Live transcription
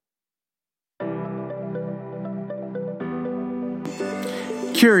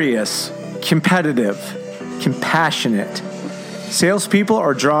Curious, competitive, compassionate. Salespeople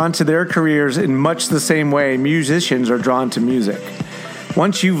are drawn to their careers in much the same way musicians are drawn to music.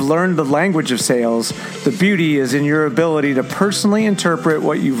 Once you've learned the language of sales, the beauty is in your ability to personally interpret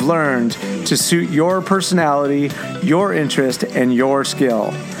what you've learned to suit your personality, your interest, and your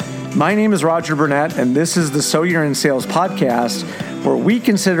skill. My name is Roger Burnett, and this is the So You're in Sales podcast, where we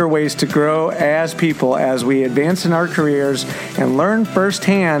consider ways to grow as people as we advance in our careers and learn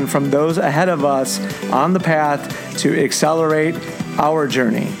firsthand from those ahead of us on the path to accelerate our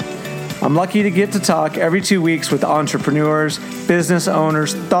journey. I'm lucky to get to talk every 2 weeks with entrepreneurs, business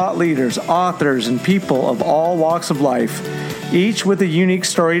owners, thought leaders, authors, and people of all walks of life, each with a unique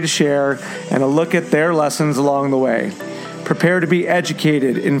story to share and a look at their lessons along the way. Prepare to be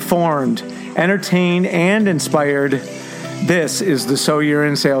educated, informed, entertained, and inspired. This is the So You're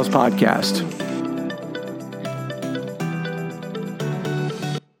in Sales podcast.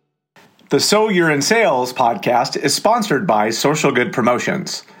 The So You're in Sales podcast is sponsored by Social Good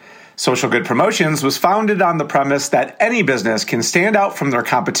Promotions. Social Good Promotions was founded on the premise that any business can stand out from their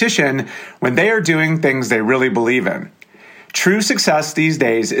competition when they are doing things they really believe in. True success these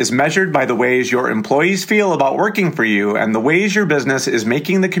days is measured by the ways your employees feel about working for you and the ways your business is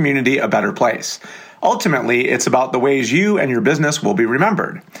making the community a better place. Ultimately, it's about the ways you and your business will be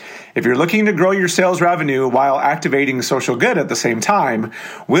remembered. If you're looking to grow your sales revenue while activating social good at the same time,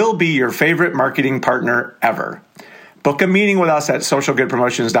 we'll be your favorite marketing partner ever. Book a meeting with us at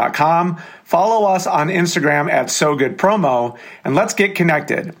socialgoodpromotions.com, follow us on Instagram at SoGoodPromo, and let's get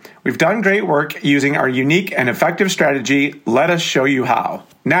connected. We've done great work using our unique and effective strategy. Let us show you how.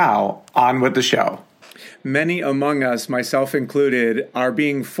 Now, on with the show. Many among us, myself included, are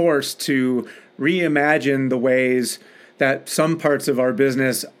being forced to reimagine the ways that some parts of our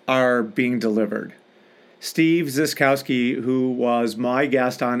business are being delivered. Steve Ziskowski, who was my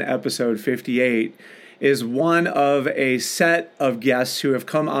guest on episode 58, is one of a set of guests who have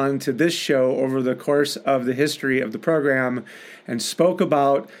come on to this show over the course of the history of the program and spoke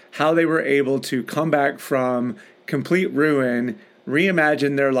about how they were able to come back from complete ruin,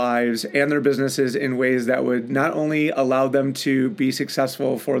 reimagine their lives and their businesses in ways that would not only allow them to be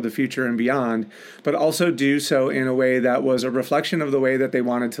successful for the future and beyond, but also do so in a way that was a reflection of the way that they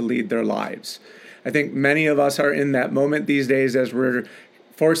wanted to lead their lives. I think many of us are in that moment these days as we're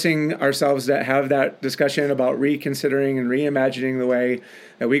forcing ourselves to have that discussion about reconsidering and reimagining the way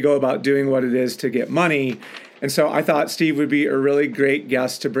that we go about doing what it is to get money. And so I thought Steve would be a really great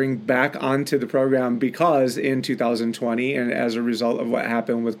guest to bring back onto the program because in 2020, and as a result of what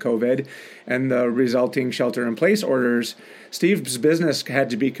happened with COVID and the resulting shelter-in-place orders, Steve's business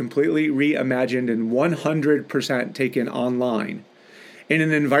had to be completely reimagined and 100% taken online, in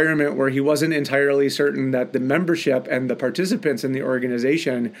an environment where he wasn't entirely certain that the membership and the participants in the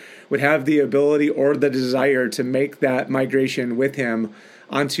organization would have the ability or the desire to make that migration with him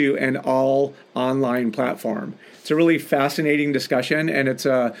onto an all online platform. It's a really fascinating discussion, and it's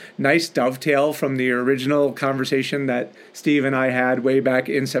a nice dovetail from the original conversation that Steve and I had way back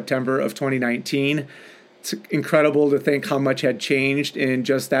in September of 2019. It's incredible to think how much had changed in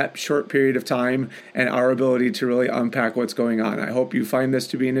just that short period of time and our ability to really unpack what's going on. I hope you find this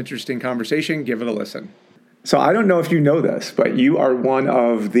to be an interesting conversation. Give it a listen. So I don't know if you know this, but you are one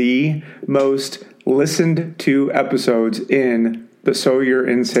of the most listened to episodes in the So You're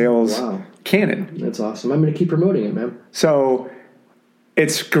in Sales canon. That's awesome. I'm going to keep promoting it, man. So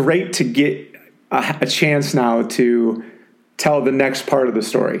it's great to get a chance now to tell the next part of the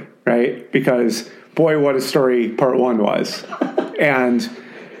story, right? Because boy, what a story part one was. And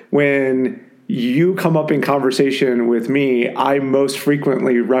when you come up in conversation with me, I most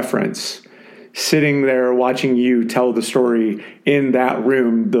frequently reference sitting there watching you tell the story in that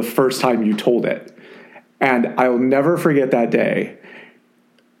room the first time you told it. And I'll never forget that day.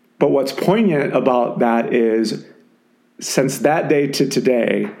 But what's poignant about that is since that day to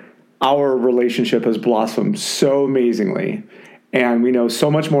today, our relationship has blossomed so amazingly. And we know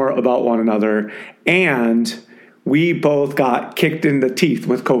so much more about one another. And we both got kicked in the teeth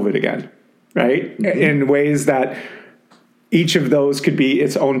with COVID again, right? Mm-hmm. In ways that each of those could be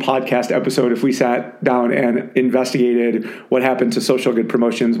its own podcast episode if we sat down and investigated what happened to Social Good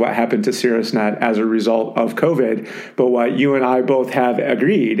Promotions, what happened to CirrusNet as a result of COVID. But what you and I both have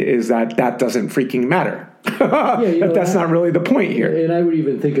agreed is that that doesn't freaking matter. That's not really the point here. And I would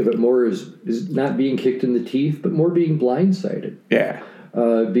even think of it more as not being kicked in the teeth, but more being blindsided. Yeah.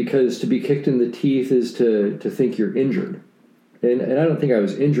 Because to be kicked in the teeth is to think you're injured. And I don't think I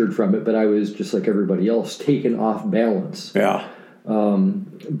was injured from it, but I was just like everybody else, taken off balance. Yeah.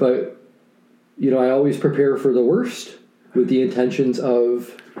 But, I always prepare for the worst. with the intentions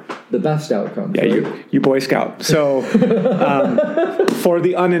of the best outcomes. Yeah, right? you Boy Scout. So, for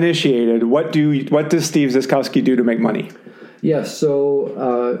the uninitiated, what does Steve Ziskowski do to make money? Yes,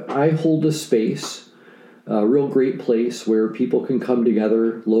 so I hold a space, a real great place where people can come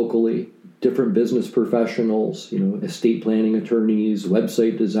together locally, different business professionals, estate planning attorneys,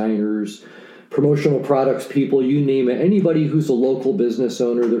 website designers, promotional products people, you name it, anybody who's a local business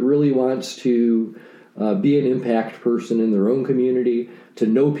owner that really wants to be an impact person in their own community, to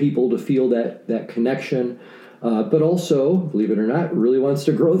know people, to feel that connection, but also, believe it or not, really wants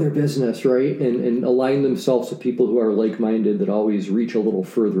to grow their business, right? And align themselves with people who are like-minded, that always reach a little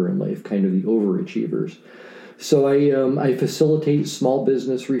further in life, kind of the overachievers. So I facilitate small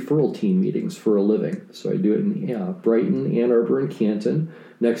business referral team meetings for a living. So I do it in Brighton, Ann Arbor, and Canton.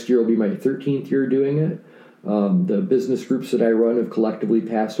 Next year will be my 13th year doing it. The business groups that I run have collectively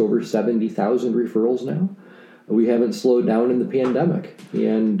passed over 70,000 referrals now. We haven't slowed down in the pandemic.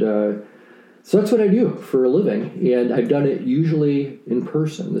 And so that's what I do for a living. And I've done it usually in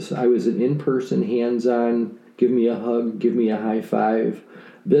person. I was an in-person, hands-on, give me a hug, give me a high five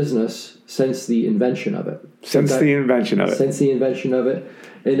business since the invention of it. Since the invention of it.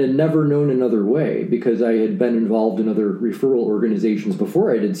 And had never known another way, because I had been involved in other referral organizations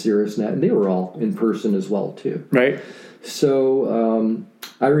before I did SiriusNet, and they were all in person as well too. Right. So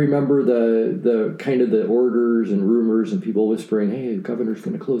I remember the kind of the orders and rumors and people whispering, "Hey, the governor's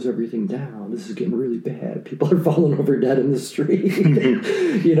going to close everything down. This is getting really bad. People are falling over dead in the street."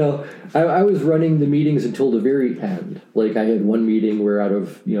 I was running the meetings until the very end. Like, I had one meeting where out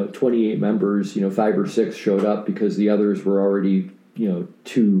of 28 members, 5 or 6 showed up because the others were already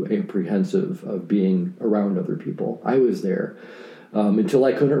too apprehensive of being around other people. I was there until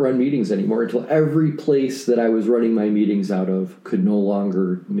I couldn't run meetings anymore, until every place that I was running my meetings out of could no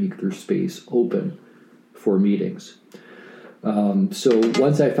longer make their space open for meetings. So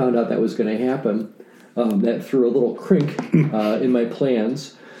once I found out that was going to happen, that threw a little crink in my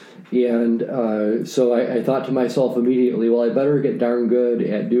plans. And so I thought to myself immediately, well, I better get darn good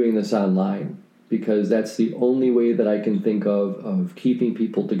at doing this online, because that's the only way that I can think of keeping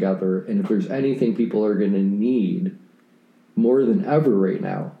people together. And if there's anything people are going to need more than ever right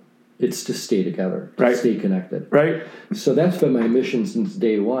now, it's to stay together, to stay connected. Right. So that's been my mission since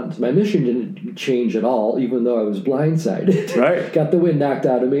day one. So my mission didn't change at all, even though I was blindsided. Right. Got the wind knocked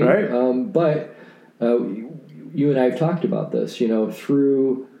out of me. Right. But you and I have talked about this,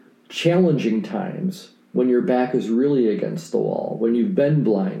 through challenging times, when your back is really against the wall, when you've been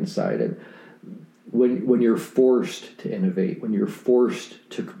blindsided, when you're forced to innovate, when you're forced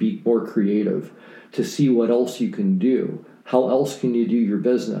to be more creative, to see what else you can do, how else can you do your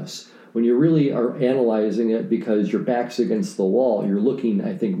business, when you really are analyzing it because your back's against the wall, you're looking,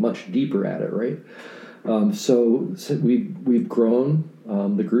 I think, much deeper at it, right? So we've grown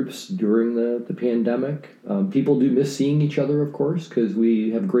the groups during the pandemic. People do miss seeing each other, of course, because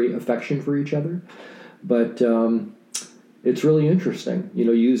we have great affection for each other. But it's really interesting,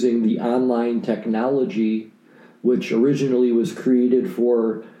 using the online technology, which originally was created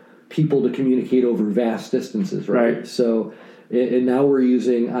for people to communicate over vast distances, right? So, and now we're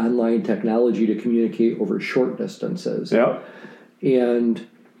using online technology to communicate over short distances. Yeah. And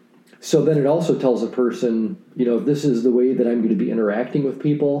so then it also tells a person, if this is the way that I'm going to be interacting with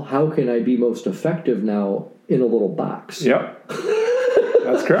people, how can I be most effective now in a little box? Yep.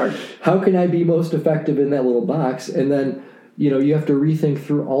 That's correct. How can I be most effective in that little box? And then, you have to rethink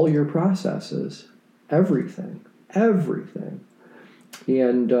through all your processes, everything.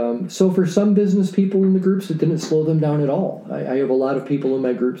 And so for some business people in the groups, it didn't slow them down at all. I have a lot of people in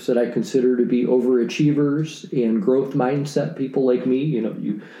my groups that I consider to be overachievers and growth mindset people like me.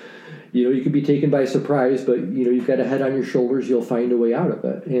 You could be taken by surprise, but you've got a head on your shoulders. You'll find a way out of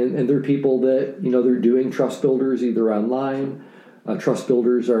it. And there are people that they're doing trust builders either online. Trust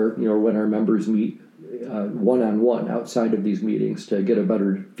builders are when our members meet one-on-one outside of these meetings to get a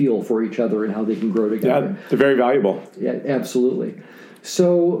better feel for each other and how they can grow together. Yeah, they're very valuable. Yeah, absolutely.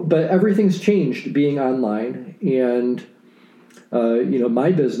 So, but everything's changed being online, and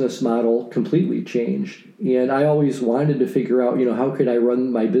my business model completely changed. And I always wanted to figure out, how could I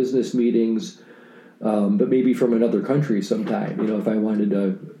run my business meetings, but maybe from another country sometime. If I wanted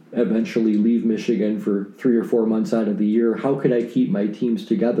to eventually leave Michigan for 3 or 4 months out of the year, how could I keep my teams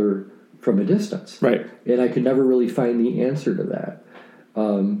together from a distance? Right. And I could never really find the answer to that.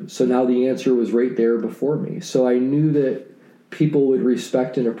 So now the answer was right there before me. So I knew that people would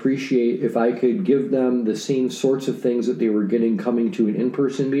respect and appreciate if I could give them the same sorts of things that they were getting coming to an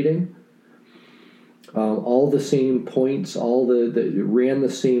in-person meeting, all the same points, all that ran the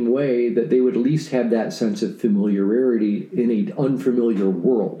same way, that they would at least have that sense of familiarity in an unfamiliar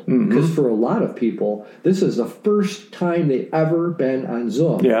world. Because for a lot of people, this is the first time they've ever been on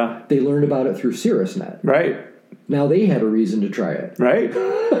Zoom. Yeah. They learned about it through Cirrusnet. Right. Now they had a reason to try it. Right.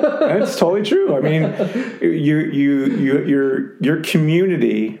 That's totally true. I mean, your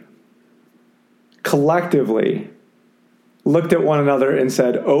community collectively looked at one another and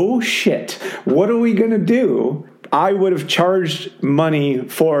said, oh shit, what are we going to do? I would have charged money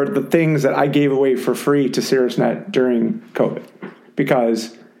for the things that I gave away for free to Cirrusnet during COVID,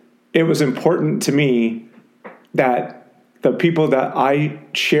 because it was important to me that the people that I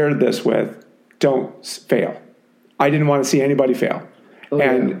shared this with don't fail. I didn't want to see anybody fail.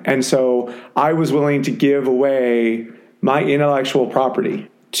 And so I was willing to give away my intellectual property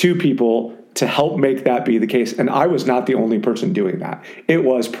to people to help make that be the case. And I was not the only person doing that. It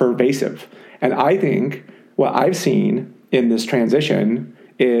was pervasive. And I think what I've seen in this transition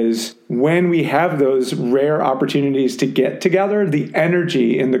is when we have those rare opportunities to get together, the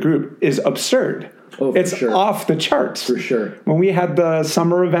energy in the group is absurd. It's off the charts. For sure. When we had the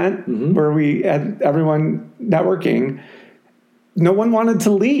summer event where we had everyone networking, no one wanted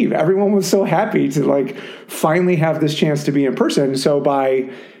to leave. Everyone was so happy to finally have this chance to be in person. So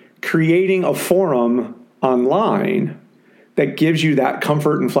by creating a forum online that gives you that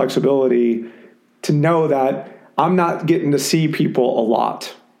comfort and flexibility to know that I'm not getting to see people a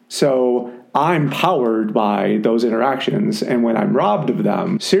lot. So I'm powered by those interactions. And when I'm robbed of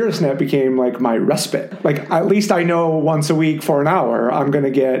them, Cirrusnet became like my respite. At least I know once a week for an hour, I'm going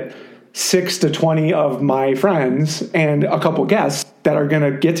to get 6 to 20 of my friends and a couple guests that are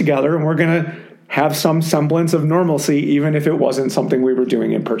going to get together, and we're going to have some semblance of normalcy, even if it wasn't something we were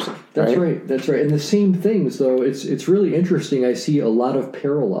doing in person. That's right. That's right. And the same things, though, it's really interesting. I see a lot of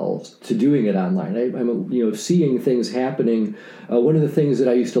parallels to doing it online. I'm seeing things happening. One of the things that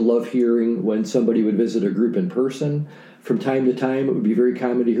I used to love hearing when somebody would visit a group in person, from time to time, it would be very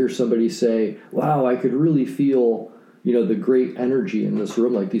common to hear somebody say, wow, I could really feel, the great energy in this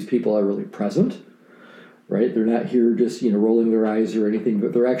room. Like, these people are really present. Right? They're not here just, rolling their eyes or anything,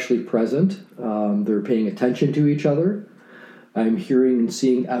 but they're actually present. They're paying attention to each other. I'm hearing and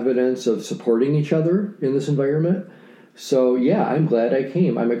seeing evidence of supporting each other in this environment. So, yeah, I'm glad I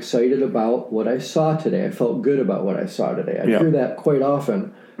came. I'm excited about what I saw today. I felt good about what I saw today. I hear that quite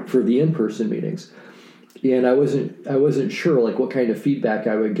often for the in-person meetings. And I wasn't sure what kind of feedback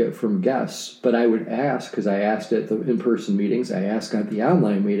I would get from guests, but I would ask, because I asked at the in-person meetings, I asked at the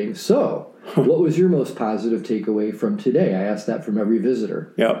online meetings. So, what was your most positive takeaway from today? I asked that from every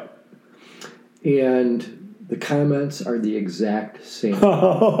visitor. Yep. And the comments are the exact same. I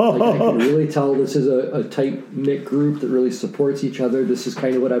can really tell this is a tight-knit group that really supports each other. This is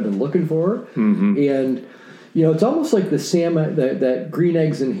kind of what I've been looking for. Mm-hmm. And it's almost like the that Green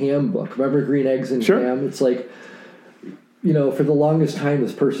Eggs and Ham book. Remember Green Eggs and Ham? It's like, for the longest time,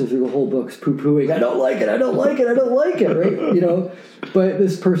 this person through the whole book's poo-pooing, I don't like it, right? But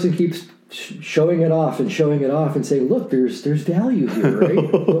this person keeps showing it off and saying, look, there's value here,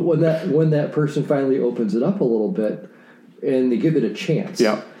 right? But when that person finally opens it up a little bit and they give it a chance.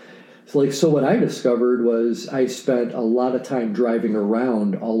 Yeah. So what I discovered was I spent a lot of time driving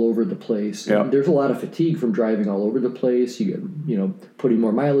around all over the place. Yep. There's a lot of fatigue from driving all over the place. You get, putting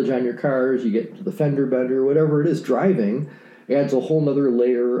more mileage on your cars. You get the fender bender, whatever it is. Driving adds a whole nother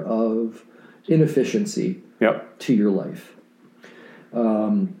layer of inefficiency to your life.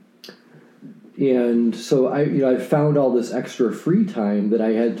 And so I found all this extra free time that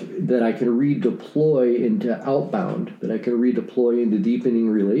I can redeploy into outbound, that I can redeploy into deepening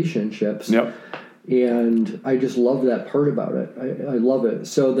relationships. Yep. And I just love that part about it. I love it.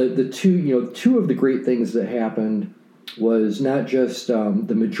 So the two of the great things that happened was not just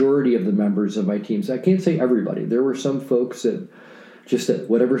the majority of the members of my teams. I can't say everybody. There were some folks that just at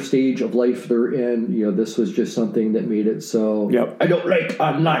whatever stage of life they're in, this was just something that made it so. Yep. I don't like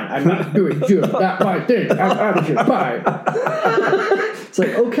online. I'm not doing just that my thing. I'm out of here. Bye. It's like,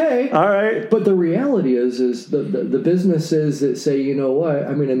 okay. All right. But the reality is the businesses that say, you know what,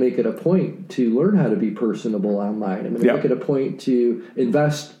 I'm going to make it a point to learn how to be personable online. I'm going to make it a point to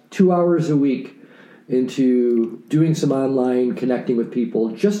invest 2 hours a week into doing some online connecting with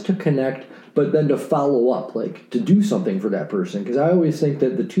people just to connect, but then to follow up, to do something for that person. Because I always think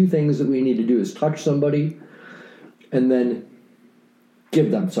that the two things that we need to do is touch somebody and then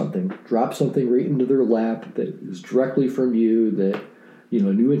give them something. Drop something right into their lap that is directly from you, that, a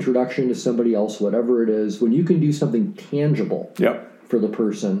new introduction to somebody else, whatever it is. When you can do something tangible for the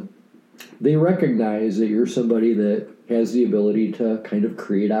person, they recognize that you're somebody that has the ability to kind of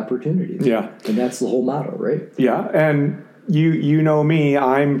create opportunities. Yeah. And that's the whole motto, right? Yeah. And you know me,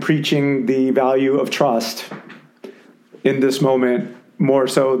 I'm preaching the value of trust in this moment more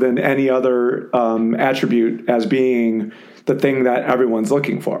so than any other attribute as being the thing that everyone's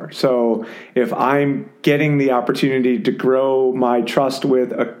looking for. So if I'm getting the opportunity to grow my trust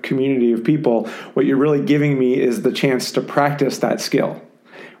with a community of people, what you're really giving me is the chance to practice that skill,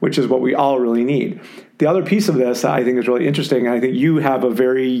 which is what we all really need. The other piece of this I think is really interesting. I think you have a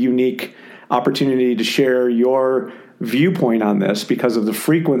very unique opportunity to share your viewpoint on this because of the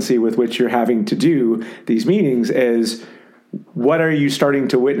frequency with which you're having to do these meetings. Is what are you starting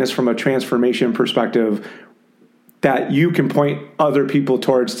to witness from a transformation perspective that you can point other people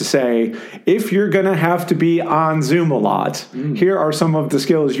towards to say, if you're going to have to be on Zoom a lot, here are some of the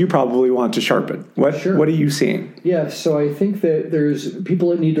skills you probably want to sharpen. What are you seeing? Yeah, so I think that there's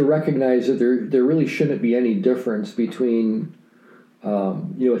people that need to recognize that there really shouldn't be any difference between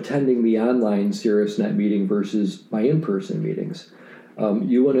attending the online CirrusNet meeting versus my in-person meetings.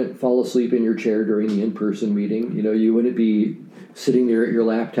 You wouldn't fall asleep in your chair during the in-person meeting. You wouldn't be sitting there at your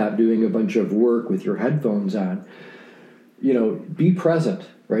laptop doing a bunch of work with your headphones on. Be present,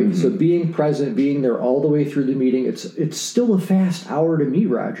 right? Mm-hmm. So being present, being there all the way through the meeting, it's still a fast hour to me,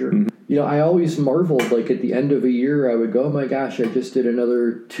 Roger. Mm-hmm. I always marveled, like at the end of a year, I would go, oh my gosh, I just did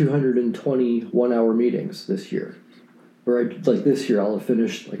another 220 1-hour meetings this year. Or this year, I'll have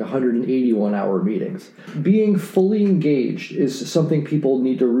finished 181 hour meetings. Being fully engaged is something people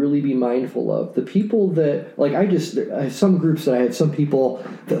need to really be mindful of. The people that, I have some groups that I had some people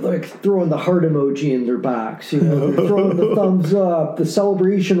that throwing the heart emoji in their box, they're throwing the thumbs up, the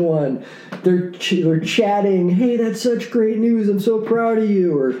celebration one. They're chatting, hey, that's such great news, I'm so proud of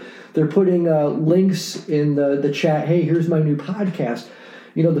you. Or they're putting links in the chat, hey, here's my new podcast.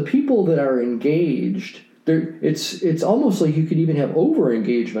 The people that are engaged, it's almost like you could even have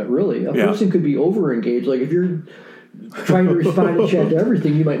over-engagement, really. A person could be over-engaged. Like if you're trying to respond and chat to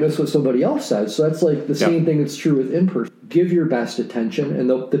everything, you might miss what somebody else says. So that's like the same thing that's true with in-person. Give your best attention, and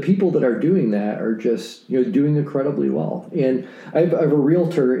the people that are doing that are just doing incredibly well. And I have a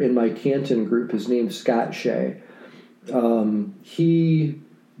realtor in my Canton group. His name's Scott Shea.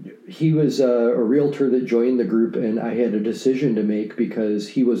 He was a realtor that joined the group, and I had a decision to make because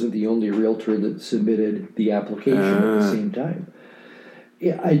he wasn't the only realtor that submitted the application at the same time.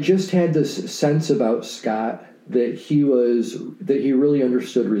 I just had this sense about Scott that he really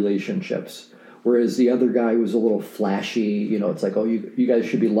understood relationships, whereas the other guy was a little flashy. It's like, oh, you guys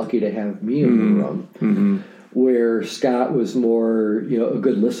should be lucky to have me in the room. Mm-hmm. Where Scott was more, a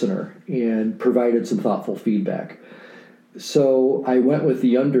good listener and provided some thoughtful feedback. So I went with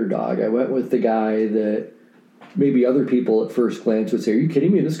the underdog. I went with the guy that maybe other people at first glance would say, are you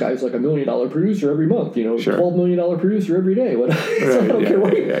kidding me? This guy's like $1 million producer every month, $12 million producer every day.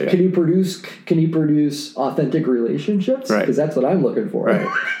 Can he produce authentic relationships? Because that's what I'm looking for. Right.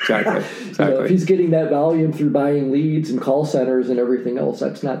 Exactly. If he's getting that volume through buying leads and call centers and everything else,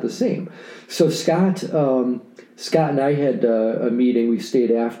 that's not the same. So Scott and I had a meeting. We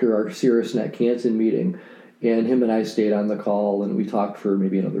stayed after our CirrusNet Canton meeting. And him and I stayed on the call, and we talked for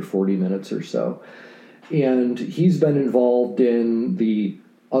maybe another 40 minutes or so. And he's been involved in the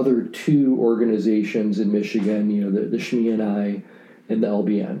other two organizations in Michigan, the SHME and I and the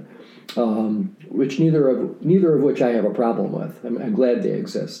LBN, which neither of which I have a problem with. I'm glad they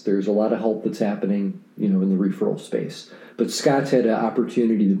exist. There's a lot of help that's happening, in the referral space. But Scott's had an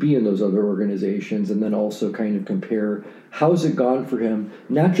opportunity to be in those other organizations and then also kind of compare how's it gone for him,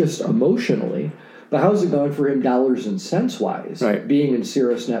 not just emotionally, but how's it gone for him dollars and cents wise, being in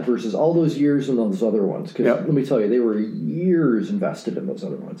CirrusNet versus all those years in those other ones? Because let me tell you, they were years invested in those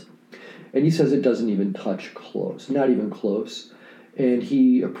other ones. And he says it doesn't even touch close, not even close. And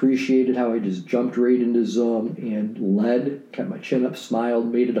he appreciated how I just jumped right into Zoom and led, kept my chin up,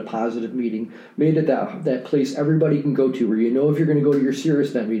 smiled, made it a positive meeting, made it that place everybody can go to where if you're going to go to your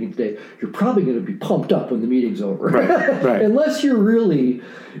CirrusNet meeting today, you're probably going to be pumped up when the meeting's over. Right. Unless you're really,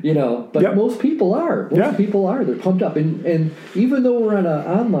 but most people are. Most people are. They're pumped up. And even though we're on an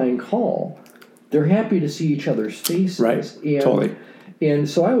online call, they're happy to see each other's faces. Right, totally. And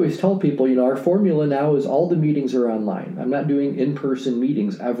so I always tell people, our formula now is all the meetings are online. I'm not doing in-person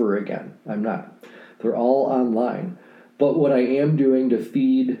meetings ever again. I'm not. They're all online. But what I am doing to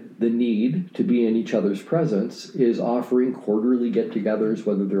feed the need to be in each other's presence is offering quarterly get-togethers,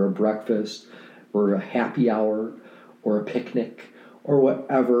 whether they're a breakfast or a happy hour or a picnic or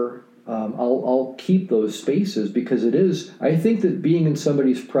whatever, I'll keep those spaces because I think that being in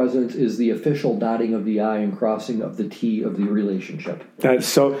somebody's presence is the official dotting of the I and crossing of the T of the relationship. It's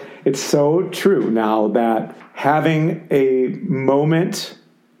so true now that having a moment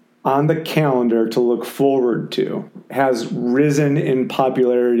on the calendar to look forward to has risen in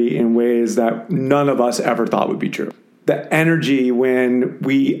popularity in ways that none of us ever thought would be true. The energy when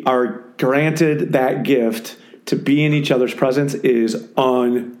we are granted that gift to be in each other's presence is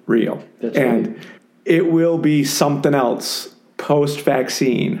unreal. That's and right. It will be something else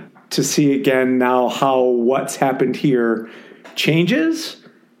post-vaccine to see again now how what's happened here changes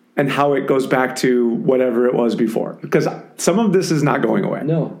and how it goes back to whatever it was before. Because some of this is not going away.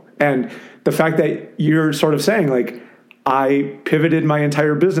 No. And the fact that you're sort of saying, like, I pivoted my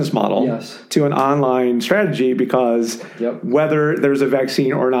entire business model to an online strategy because whether there's a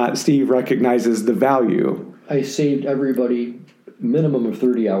vaccine or not, Steve recognizes the value. I saved everybody minimum of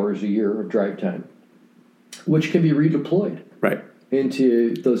 30 hours a year of drive time, which can be redeployed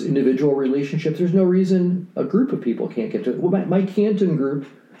into those individual relationships. There's no reason a group of people can't get to it. Well, my Canton group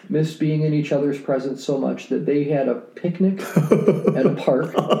missed being in each other's presence so much that they had a picnic at a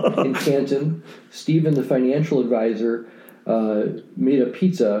park in Canton. Steven, the financial advisor, made a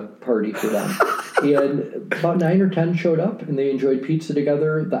pizza party for them. And about 9 or 10 showed up, and they enjoyed pizza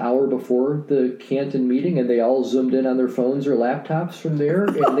together the hour before the Canton meeting, and they all zoomed in on their phones or laptops from there,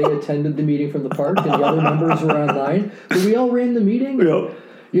 and they attended the meeting from the park, and the other members were online. But we all ran the meeting. Yep.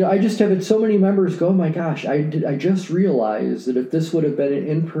 You know, I just have had so many members go, oh my gosh, I just realized that if this would have been an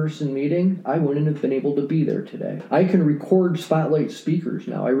in-person meeting, I wouldn't have been able to be there today. I can record Spotlight speakers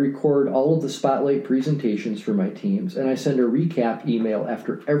now. I record all of the Spotlight presentations for my teams, and I send a recap email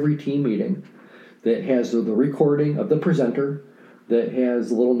after every team meeting that has the recording of the presenter, that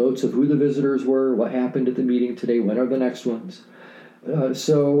has little notes of who the visitors were, what happened at the meeting today, when are the next ones.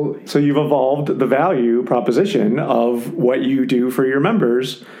 So you've evolved the value proposition of what you do for your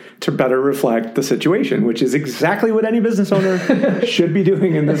members to better reflect the situation, which is exactly what any business owner should be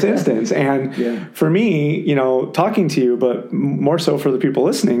doing in this instance. And for me, you know, talking to you, but more so for the people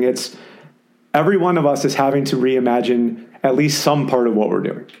listening, it's every one of us is having to reimagine at least some part of what we're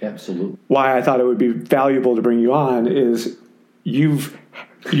doing. Absolutely. Why I thought it would be valuable to bring you on is you've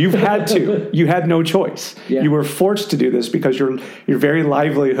had to. You had no choice. Yeah. You were forced to do this because your very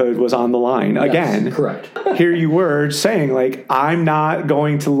livelihood was on the line. Yes, again, correct. Here you were saying, like, I'm not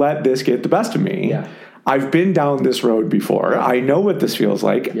going to let this get the best of me. Yeah. I've been down this road before. I know what this feels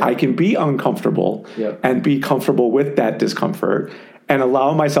like. Yeah. I can be uncomfortable and be comfortable with that discomfort and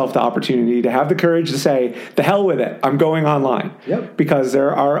allow myself the opportunity to have the courage to say, the hell with it. I'm going online. Yep. Because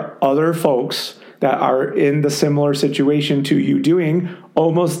there are other folks that are in the similar situation to you doing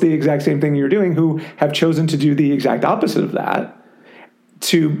almost the exact same thing you're doing who have chosen to do the exact opposite of that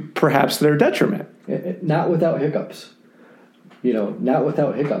to perhaps their detriment. Not without hiccups. You know, not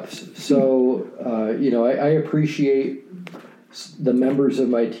without hiccups. So, you know, I appreciate the members of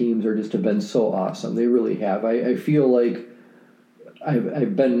my teams have been so awesome. They really have. I feel like I've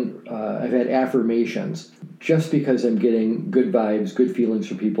had affirmations just because I'm getting good vibes, good feelings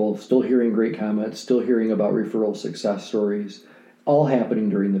from people, still hearing great comments, still hearing about referral success stories, all happening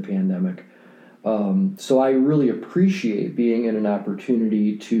during the pandemic. So I really appreciate being in an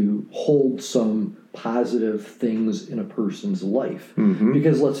opportunity to hold some positive things in a person's life. Mm-hmm.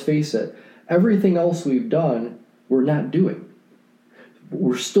 Because let's face it, everything else we've done, we're not doing.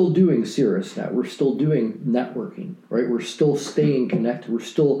 We're still doing CirrusNet. We're still doing networking, right? We're still staying connected.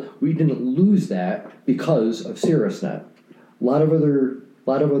 We didn't lose that because of CirrusNet. A lot of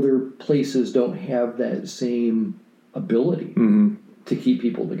other places don't have that same ability to keep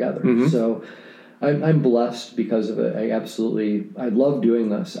people together. Mm-hmm. So I'm blessed because of it. I love doing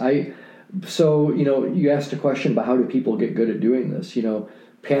this. So, you know, you asked a question about how do people get good at doing this? You know,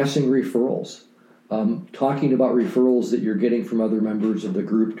 passing referrals. Talking about referrals that you're getting from other members of the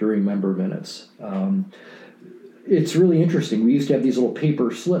group during member minutes. It's really interesting. We used to have these little paper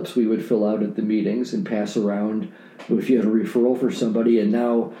slips we would fill out at the meetings and pass around if you had a referral for somebody, and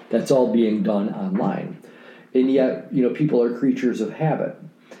now that's all being done online. And yet, you know, people are creatures of habit.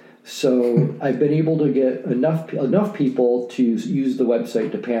 So I've been able to get enough people to use the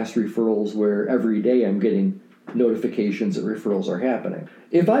website to pass referrals where every day I'm getting notifications that referrals are happening.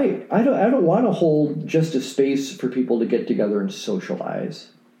 If I don't want to hold just a space for people to get together and socialize.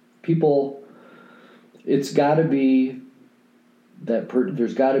 People, it's got to be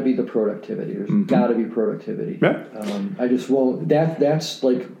there's got to be the productivity. There's got to be productivity. Yeah. I just won't. That's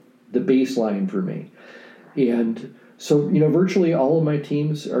like the baseline for me. And so, you know, virtually all of my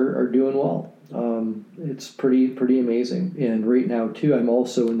teams are doing well. It's pretty amazing. And right now, too, I'm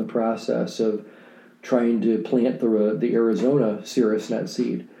also in the process of trying to plant the Arizona CirrusNet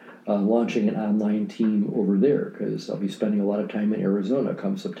seed, launching an online team over there, because I'll be spending a lot of time in Arizona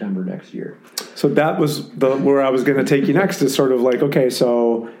come September next year. So that was where I was going to take you next, is sort of like, okay,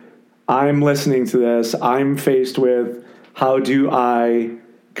 so I'm listening to this. I'm faced with, how do I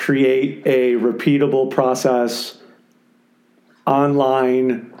create a repeatable process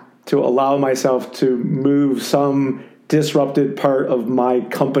online to allow myself to move some disrupted part of my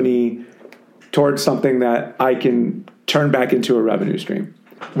company towards something that I can turn back into a revenue stream?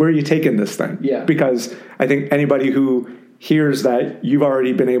 Where are you taking this thing? Yeah. Because I think anybody who hears that you've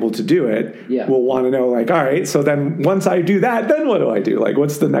already been able to do it will want to know, like, all right, so then once I do that, then what do I do? Like,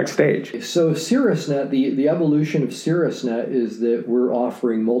 what's the next stage? So CirrusNet, the evolution of CirrusNet is that we're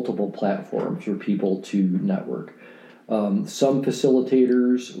offering multiple platforms for people to network. Some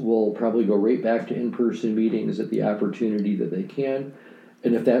facilitators will probably go right back to in-person meetings at the opportunity that they can.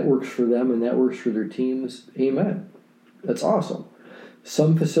 And if that works for them and that works for their teams, amen. That's awesome.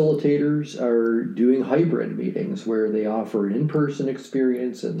 Some facilitators are doing hybrid meetings where they offer an in-person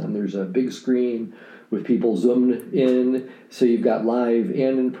experience, and then there's a big screen with people zoomed in, so you've got live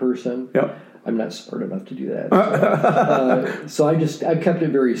and in-person. Yep. I'm not smart enough to do that. So I've kept it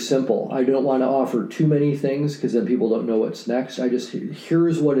very simple. I don't want to offer too many things because then people don't know what's next.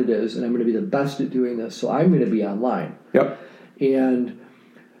 Here's what it is, and I'm going to be the best at doing this, so I'm going to be online. Yep. And,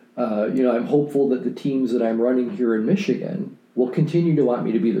 I'm hopeful that the teams that I'm running here in Michigan will continue to want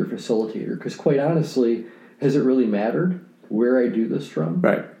me to be their facilitator, because quite honestly, has it really mattered where I do this from?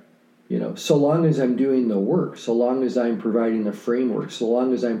 Right. So long as I'm doing the work, so long as I'm providing the framework, so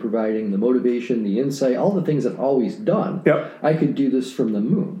long as I'm providing the motivation, the insight, all the things I've always done, I could do this from the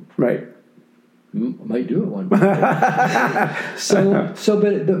moon. Right. Might do it one day.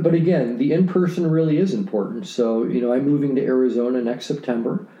 But again, the in-person really is important. So, I'm moving to Arizona next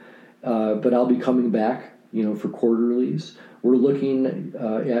September, but I'll be coming back, for quarterlies. We're looking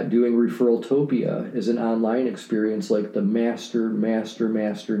at doing Referraltopia as an online experience, like the master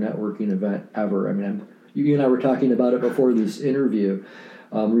networking event ever. I mean, you and I were talking about it before this interview.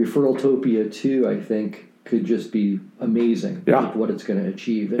 Referraltopia 2, I think, could just be amazing with what it's going to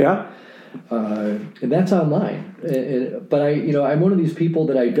achieve. And that's online. But I'm one of these people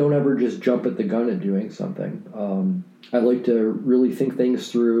that I don't ever just jump at the gun at doing something. I like to really think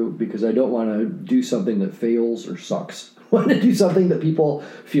things through, because I don't want to do something that fails or sucks. I want to do something that people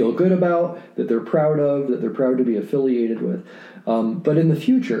feel good about, that they're proud of, that they're proud to be affiliated with. But in the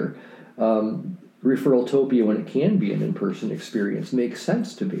future, Referraltopia, when it can be an in-person experience, makes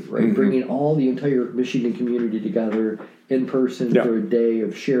sense to be, right? Mm-hmm. Bringing all the entire Michigan community together in person for a day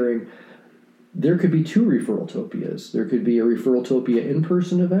of sharing. There could be 2 Referraltopias. There could be a Referraltopia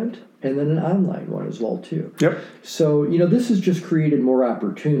in-person event and then an online one as well, too. Yep. So, this has just created more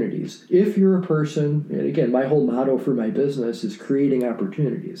opportunities. If you're a person, and again, my whole motto for my business is creating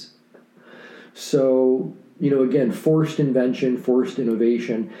opportunities. So, again, forced invention, forced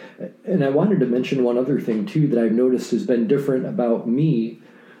innovation. And I wanted to mention one other thing, too, that I've noticed has been different about me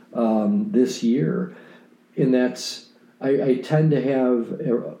this year. And that's, I tend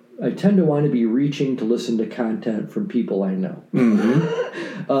to want to be reaching to listen to content from people I know. Mm-hmm.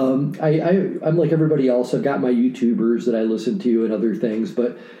 I'm like everybody else. I've got my YouTubers that I listen to and other things,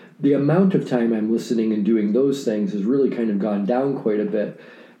 but the amount of time I'm listening and doing those things has really kind of gone down quite a bit.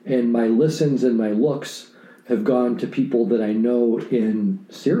 And my listens and my looks have gone to people that I know in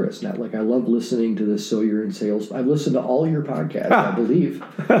CirrusNet. Like, I love listening to this So You're in Sales. I've listened to all your podcasts, I believe.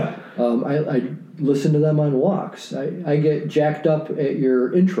 I listen to them on walks. I get jacked up at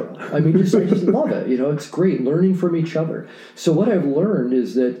your intro. I just love it. It's great learning from each other. So what I've learned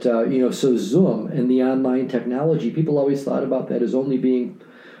is that, so Zoom and the online technology, people always thought about that as only being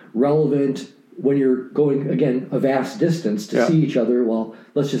relevant when you're going, again, a vast distance to see each other. Well,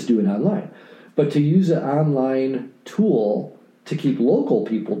 let's just do it online. But to use an online tool to keep local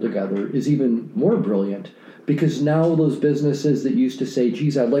people together is even more brilliant. Because now those businesses that used to say,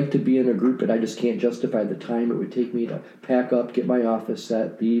 geez, I'd like to be in a group, but I just can't justify the time it would take me to pack up, get my office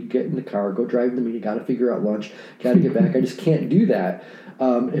set, leave, get in the car, go drive the meeting, got to figure out lunch, got to get back. I just can't do that.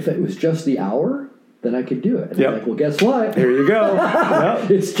 If it was just the hour, then I could do it. And I'm like, well, guess what? There you go.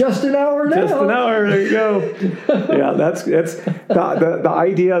 It's just an hour now. Just an hour. There you go. That's the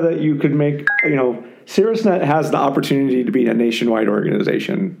idea that you could make, CirrusNet has the opportunity to be a nationwide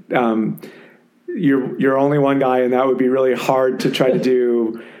organization. You're only one guy, and that would be really hard to try to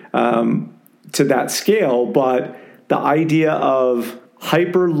do to that scale. But the idea of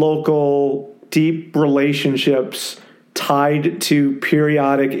hyper-local, deep relationships tied to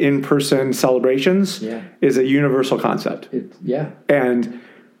periodic in-person celebrations is a universal concept. And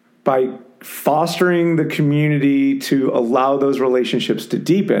by fostering the community to allow those relationships to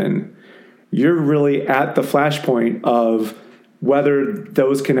deepen, you're really at the flashpoint of whether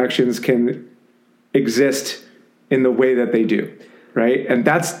those connections can exist in the way that they do, right? And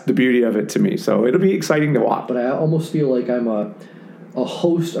that's the beauty of it to me. So it'll be exciting to watch. But I almost feel like I'm a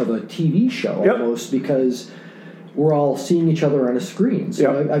host of a TV show almost, because we're all seeing each other on a screen.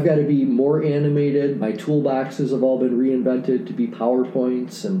 So I've got to be more animated. My toolboxes have all been reinvented to be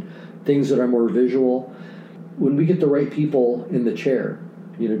PowerPoints and things that are more visual. When we get the right people in the chair,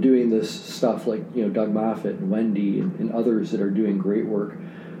 doing this stuff like, Doug Moffat and Wendy and others that are doing great work,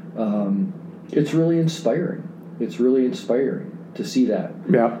 it's really inspiring. It's really inspiring to see that.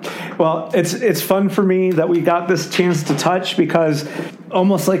 Yeah. Well, it's fun for me that we got this chance to touch, because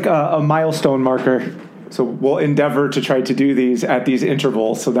almost like a milestone marker. So we'll endeavor to try to do these at these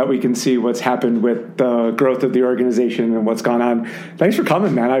intervals so that we can see what's happened with the growth of the organization and what's gone on. Thanks for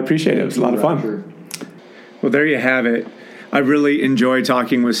coming, man. I appreciate it. It was a lot of fun. Well, there you have it. I really enjoy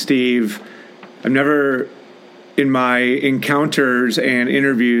talking with Steve. I've never, in my encounters and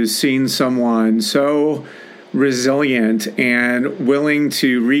interviews, seen someone so resilient and willing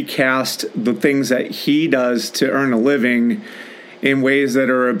to recast the things that he does to earn a living in ways that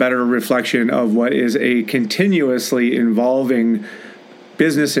are a better reflection of what is a continuously evolving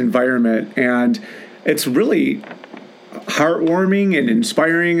business environment. And it's really heartwarming and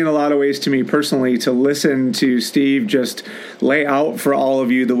inspiring in a lot of ways to me personally to listen to Steve just lay out for all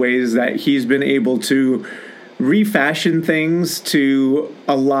of you the ways that he's been able to refashion things to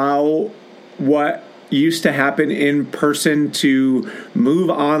allow what used to happen in person to move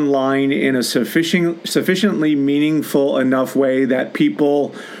online in a sufficiently meaningful enough way that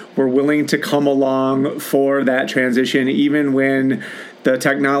people were willing to come along for that transition, even when the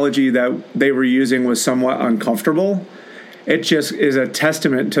technology that they were using was somewhat uncomfortable. It just is a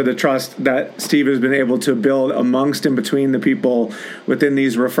testament to the trust that Steve has been able to build amongst and between the people within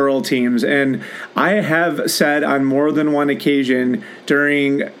these referral teams. And I have said on more than one occasion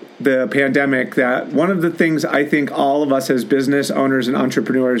during the pandemic that one of the things I think all of us as business owners and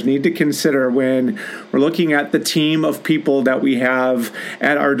entrepreneurs need to consider when we're looking at the team of people that we have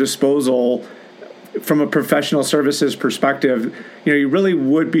at our disposal from a professional services perspective, you really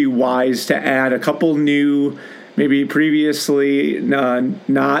would be wise to add a couple new, maybe previously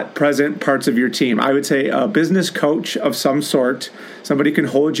not present parts of your team. I would say a business coach of some sort, somebody can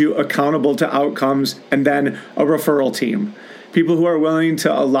hold you accountable to outcomes, and then a referral team. People who are willing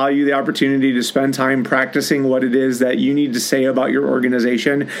to allow you the opportunity to spend time practicing what it is that you need to say about your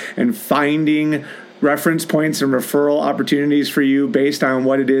organization and finding reference points and referral opportunities for you based on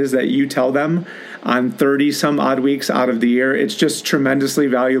what it is that you tell them on 30 some odd weeks out of the year. It's just tremendously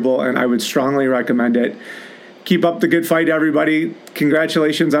valuable, and I would strongly recommend it. Keep up the good fight, everybody.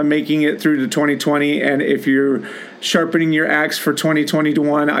 Congratulations on making it through to 2020. And if you're sharpening your axe for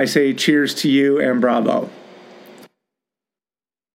 2021, I say cheers to you and bravo.